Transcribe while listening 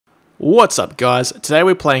What's up guys, today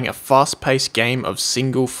we're playing a fast-paced game of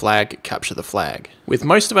single flag capture the flag. With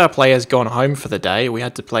most of our players gone home for the day, we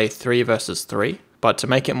had to play 3 versus 3, but to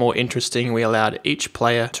make it more interesting we allowed each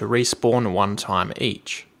player to respawn 1 time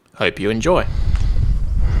each. Hope you enjoy.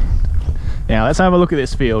 Now let's have a look at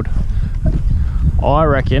this field. I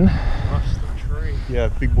reckon Rush the tree. Yeah,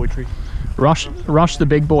 big boy tree. rush the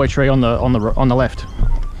big boy tree on the left.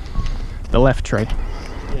 The left tree.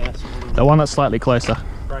 Yeah, The one that's slightly closer.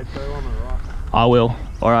 right there on the right. I will.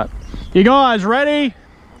 Alright. You guys ready?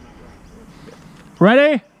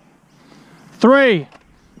 Ready? 3,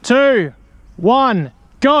 2, 1,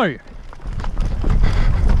 go!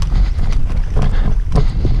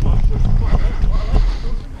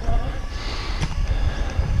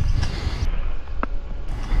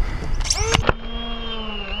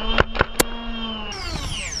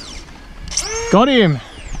 Got him!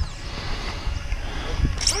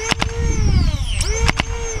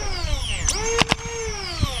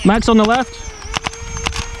 Max on the left.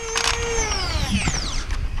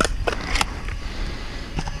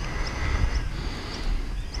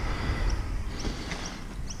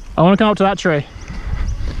 I want to come up to that tree.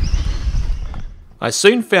 I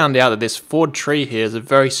soon found out that this forward tree here is a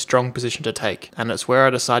very strong position to take, and it's where I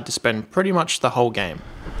decided to spend pretty much the whole game.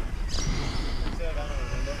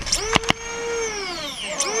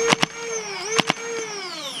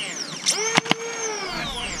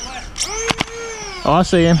 Oh, I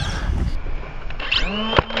see him.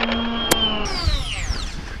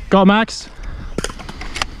 Got Max. Do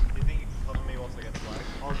you think you can cover me once I get the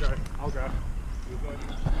flag? I'll go. Do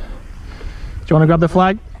you want to grab the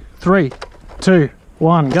flag? 3, 2,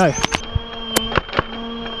 1, go.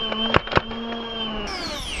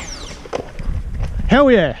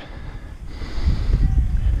 Hell yeah.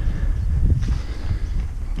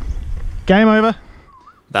 Game over.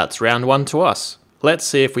 That's round 1 to us. Let's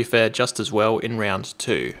see if we fare just as well in round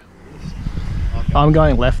 2. I'm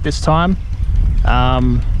going left this time.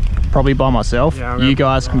 Probably by myself. Yeah, you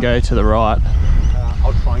guys can go to the right.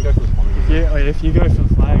 I'll try and go for the pond. Yeah, if you go for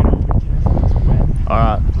the flag, I'll be careful. It's wet.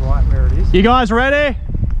 Alright. Right where it is. You guys ready?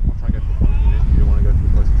 I'll try and go for the pond. You want to go for the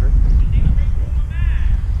closer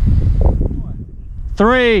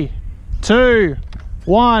tree? 3, 2,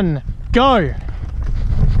 1, go!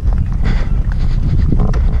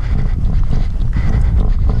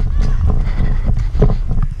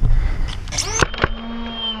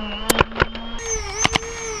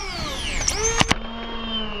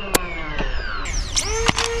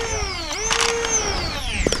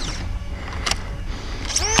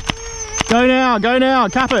 Go now,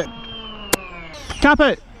 cap it. Cap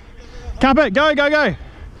it. Cap it, go.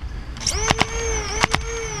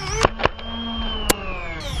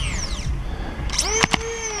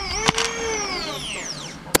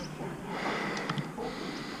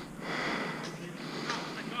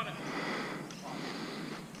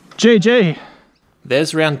 GG.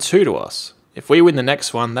 There's round 2 to us. If we win the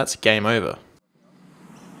next one, that's game over.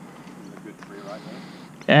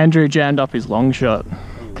 Andrew jammed up his long shot.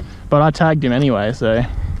 But I tagged him anyway, so.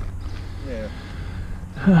 Yeah.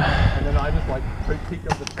 And then I just like peeked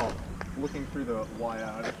up the top, looking through the wire.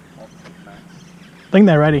 I just popped it back. I think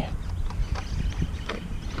they're ready.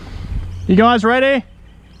 You guys ready?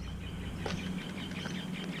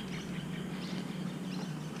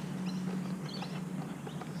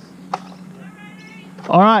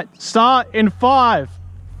 All right, start in 5,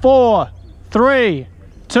 4, 3,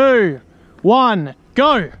 2, 1,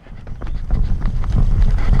 go.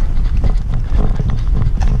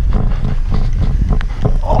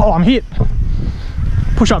 Oh, I'm hit.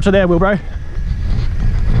 Push up to there, Will, bro.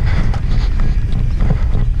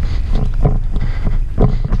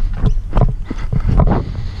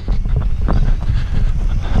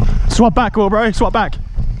 Swap back, Will, bro. Swap back.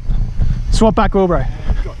 Swap back, Will, bro.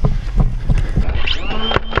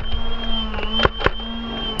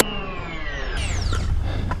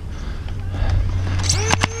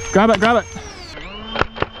 Grab it, grab it.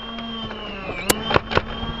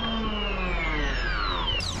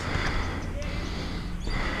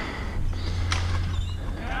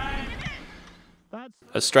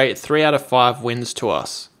 A straight 3 out of 5 wins to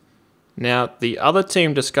us. Now, the other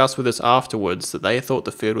team discussed with us afterwards that they thought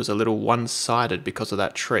the field was a little one-sided because of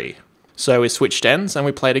that tree. So we switched ends and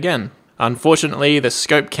we played again. Unfortunately, the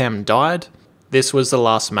scope cam died. This was the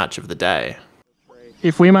last match of the day.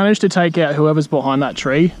 If we manage to take out whoever's behind that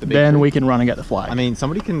tree, then we can run and get the flag. I mean,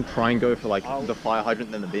 somebody can try and go for like the fire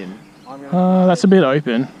hydrant and then the bin. That's a bit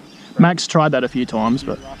open. Max tried that a few times,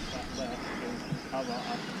 but...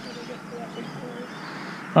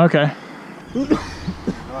 Okay.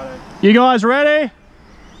 You guys ready?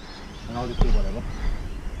 And I'll just do whatever.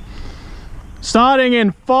 Starting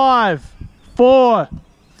in 5, 4,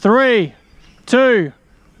 3, 2,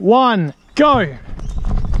 1, go!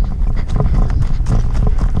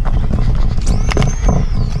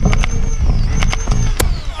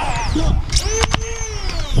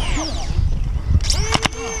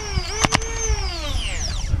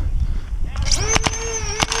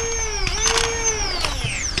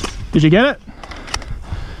 Did you get it?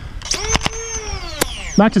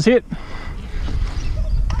 Max is hit.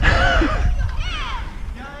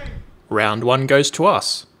 Round 1 goes to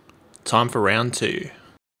us. Time for round 2.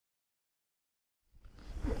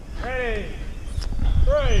 Ready?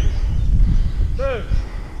 3, 2,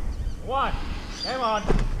 1. Come on.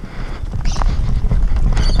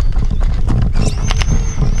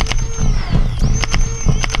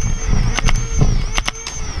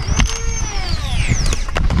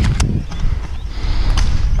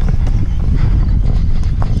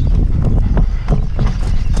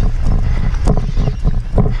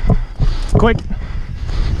 Quick.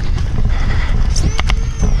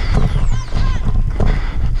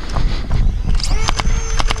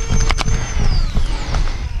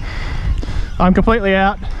 I'm completely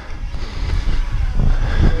out.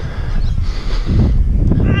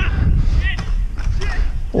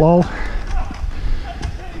 Lol.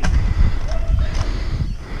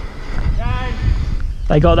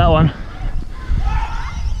 They got that one.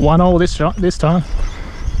 1-0 this time.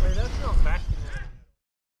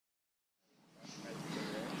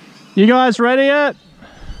 You guys ready yet?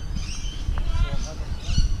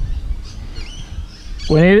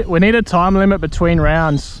 We need a time limit between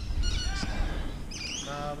rounds.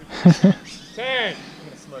 10,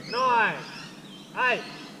 9, 8,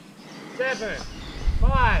 7,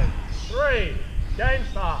 5, 3, game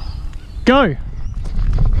start. Go!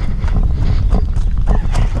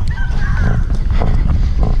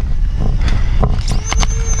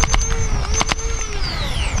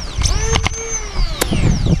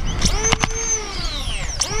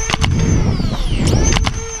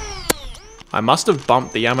 I must have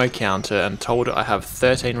bumped the ammo counter and told it I have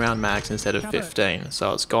 13 round mags instead of 15,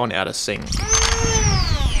 so it's gone out of sync.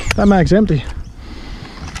 That mag's empty.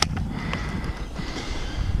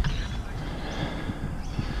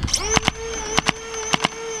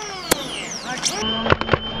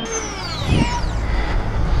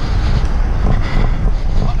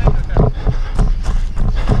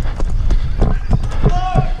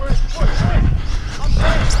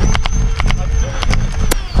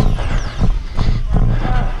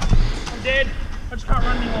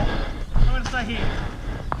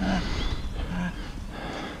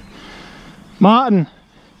 Martin,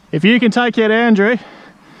 if you can take it, Andrew.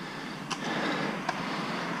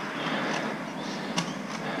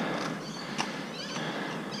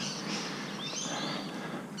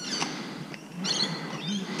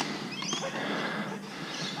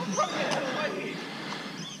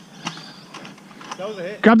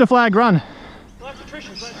 Grab the flag, run.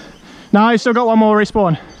 No, you still got one more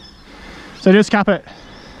respawn. So just cap it.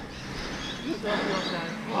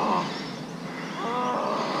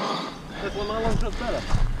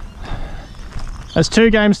 That's 2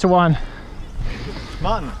 games to 1.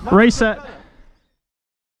 Martin. Reset.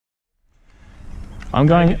 I'm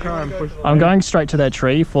going straight to that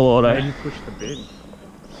tree full auto. You push the bin.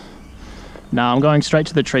 No, I'm going straight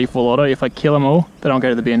to the tree full auto. If I kill them all, then I'll go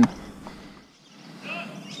to the bin.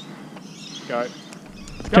 Go.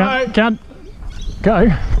 Count. Go.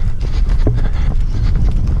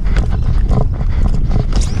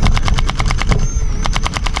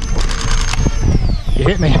 You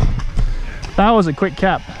hit me. That was a quick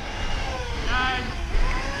cap.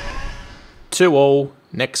 2-all,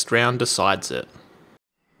 next round decides it.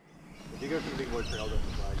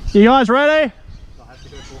 You guys ready?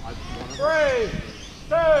 3,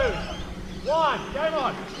 2, 1, game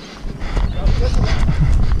on.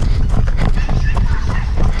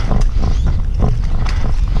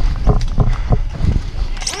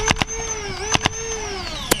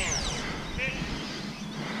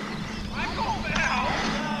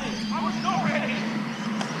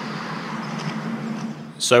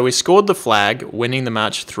 So we scored the flag, winning the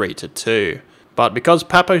match 3-2. But because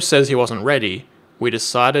Papo says he wasn't ready, we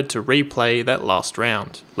decided to replay that last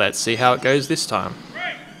round. Let's see how it goes this time. 3,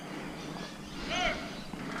 2,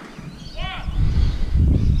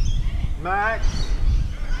 1. Max.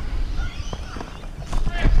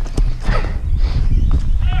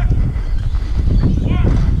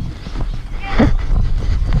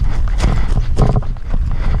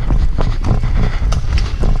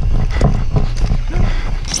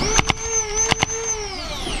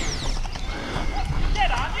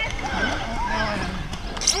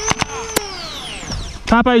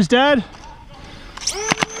 Papo's dead.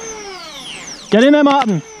 Get in there,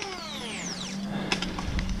 Martin.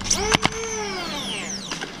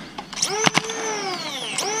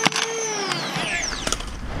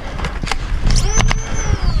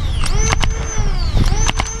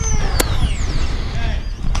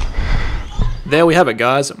 There we have it,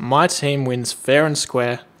 guys. My team wins fair and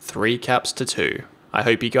square, 3 caps to 2. I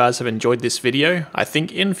hope you guys have enjoyed this video. I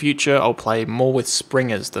think in future I'll play more with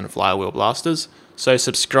springers than flywheel blasters, so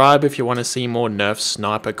subscribe if you want to see more Nerf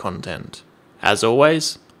sniper content. As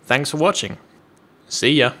always, thanks for watching.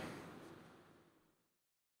 See ya.